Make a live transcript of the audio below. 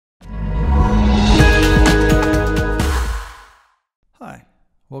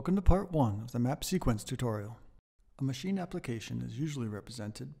Welcome to part 1 of the map sequence tutorial. A machine application is usually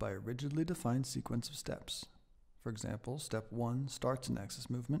represented by a rigidly defined sequence of steps. For example, step 1 starts an axis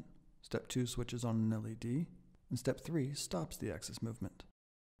movement, step 2 switches on an LED, and step 3 stops the axis movement.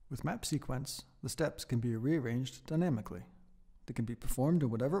 With map sequence, the steps can be rearranged dynamically. They can be performed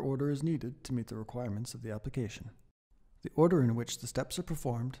in whatever order is needed to meet the requirements of the application. The order in which the steps are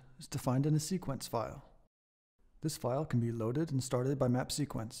performed is defined in a sequence file. This file can be loaded and started by map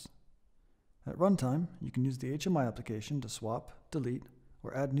sequence. At runtime, you can use the HMI application to swap, delete,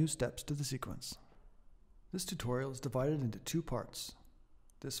 or add new steps to the sequence. This tutorial is divided into 2 parts.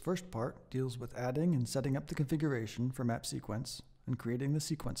 This first part deals with adding and setting up the configuration for map sequence and creating the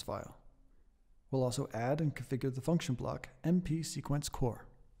sequence file. We'll also add and configure the function block MP sequence core.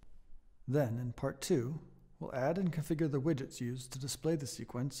 Then, in part 2, we'll add and configure the widgets used to display the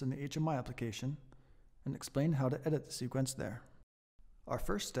sequence in the HMI application and explain how to edit the sequence there. Our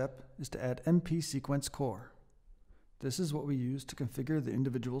first step is to add MP sequence core. This is what we use to configure the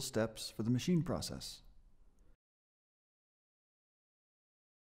individual steps for the machine process.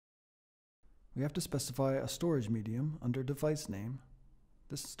 We have to specify a storage medium under device name.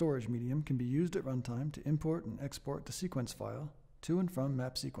 This storage medium can be used at runtime to import and export the sequence file to and from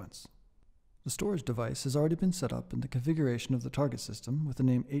map sequence. The storage device has already been set up in the configuration of the target system with the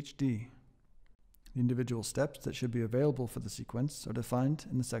name HD. The individual steps that should be available for the sequence are defined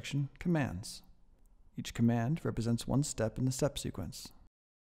in the section Commands. Each command represents one step in the step sequence.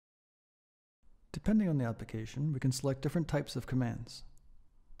 Depending on the application, we can select different types of commands.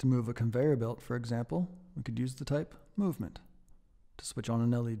 To move a conveyor belt, for example, we could use the type Movement. To switch on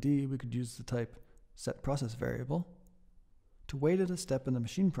an LED, we could use the type SetProcessVariable. To wait at a step in the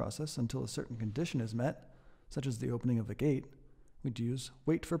machine process until a certain condition is met, such as the opening of a gate, we'd use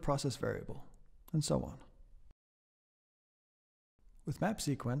WaitForProcessVariable, and so on. With map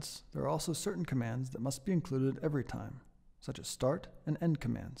sequence, there are also certain commands that must be included every time, such as start and end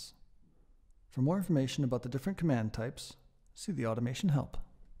commands. For more information about the different command types, see the automation help.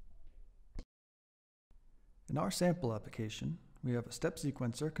 In our sample application, we have a step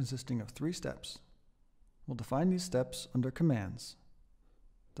sequencer consisting of 3 steps. We'll define these steps under commands.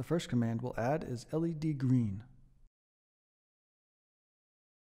 The first command we'll add is LED green.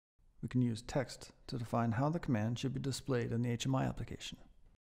 We can use text to define how the command should be displayed in the HMI application.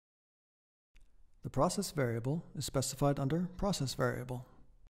 The process variable is specified under process variable.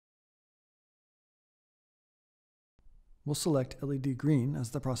 We'll select LED green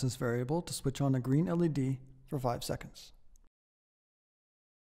as the process variable to switch on a green LED for 5 seconds.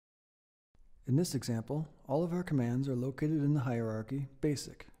 In this example, all of our commands are located in the hierarchy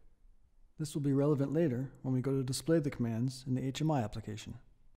Basic. This will be relevant later when we go to display the commands in the HMI application.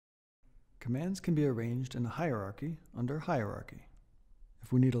 Commands can be arranged in a hierarchy under Hierarchy.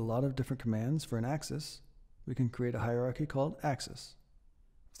 If we need a lot of different commands for an axis, we can create a hierarchy called Axis.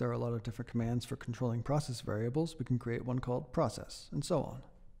 If there are a lot of different commands for controlling process variables, we can create one called Process, and so on.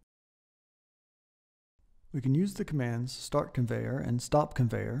 We can use the commands Start Conveyor and Stop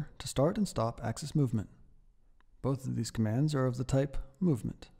Conveyor to start and stop axis movement. Both of these commands are of the type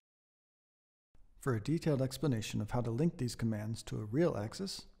Movement. For a detailed explanation of how to link these commands to a real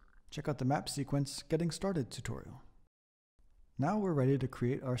axis, check out the map sequence Getting Started tutorial. Now we're ready to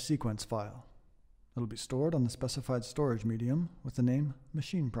create our sequence file. It'll be stored on the specified storage medium with the name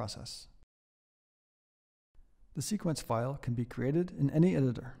Machine Process. The sequence file can be created in any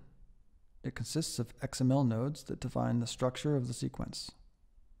editor. It consists of XML nodes that define the structure of the sequence.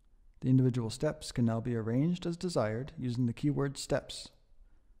 The individual steps can now be arranged as desired using the keyword steps.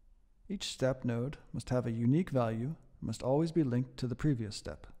 Each step node must have a unique value and must always be linked to the previous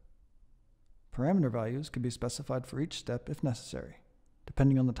step. Parameter values can be specified for each step if necessary,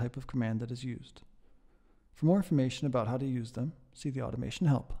 depending on the type of command that is used. For more information about how to use them, see the automation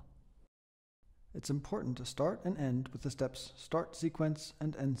help. It's important to start and end with the steps Start Sequence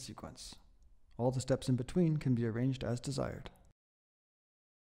and End Sequence. All the steps in between can be arranged as desired.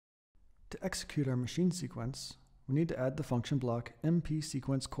 To execute our machine sequence, we need to add the function block MP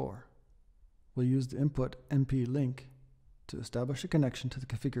sequence core. We'll use the input MP link to establish a connection to the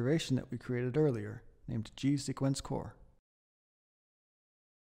configuration that we created earlier, named gSequence core.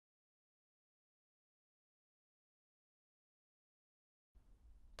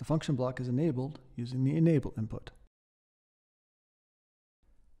 The function block is enabled using the enable input.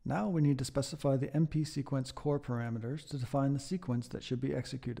 Now we need to specify the MP sequence core parameters to define the sequence that should be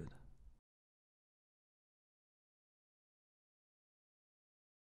executed.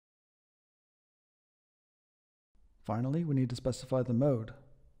 Finally, we need to specify the mode,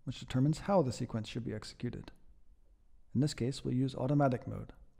 which determines how the sequence should be executed. In this case, we'll use automatic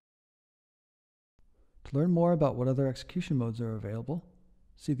mode, To learn more about what other execution modes are available,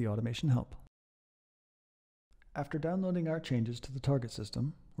 see the automation help. After downloading our changes to the target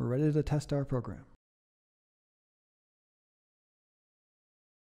system, we're ready to test our program.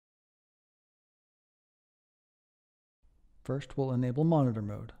 First, we'll enable monitor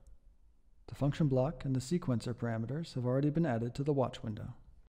mode. The function block and the sequencer parameters have already been added to the watch window.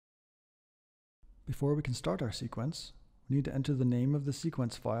 Before we can start our sequence, we need to enter the name of the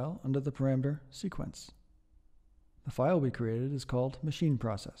sequence file under the parameter sequence. The file we created is called machine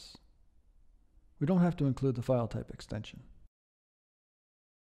process. We don't have to include the file type extension.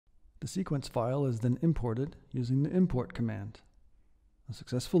 The sequence file is then imported using the import command. A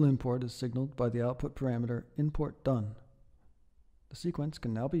successful import is signaled by the output parameter import done. The sequence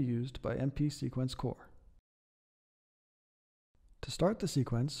can now be used by MP Sequence Core. To start the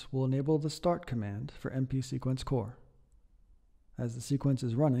sequence, we'll enable the start command for MP Sequence Core. As the sequence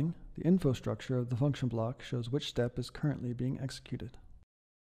is running, the info structure of the function block shows which step is currently being executed.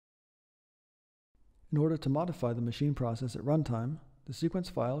 In order to modify the machine process at runtime, the sequence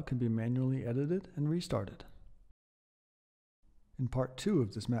file can be manually edited and restarted. In part 2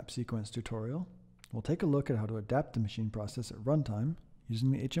 of this map sequence tutorial, we'll take a look at how to adapt the machine process at runtime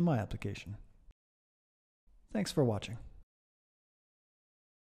using the HMI application. Thanks for watching.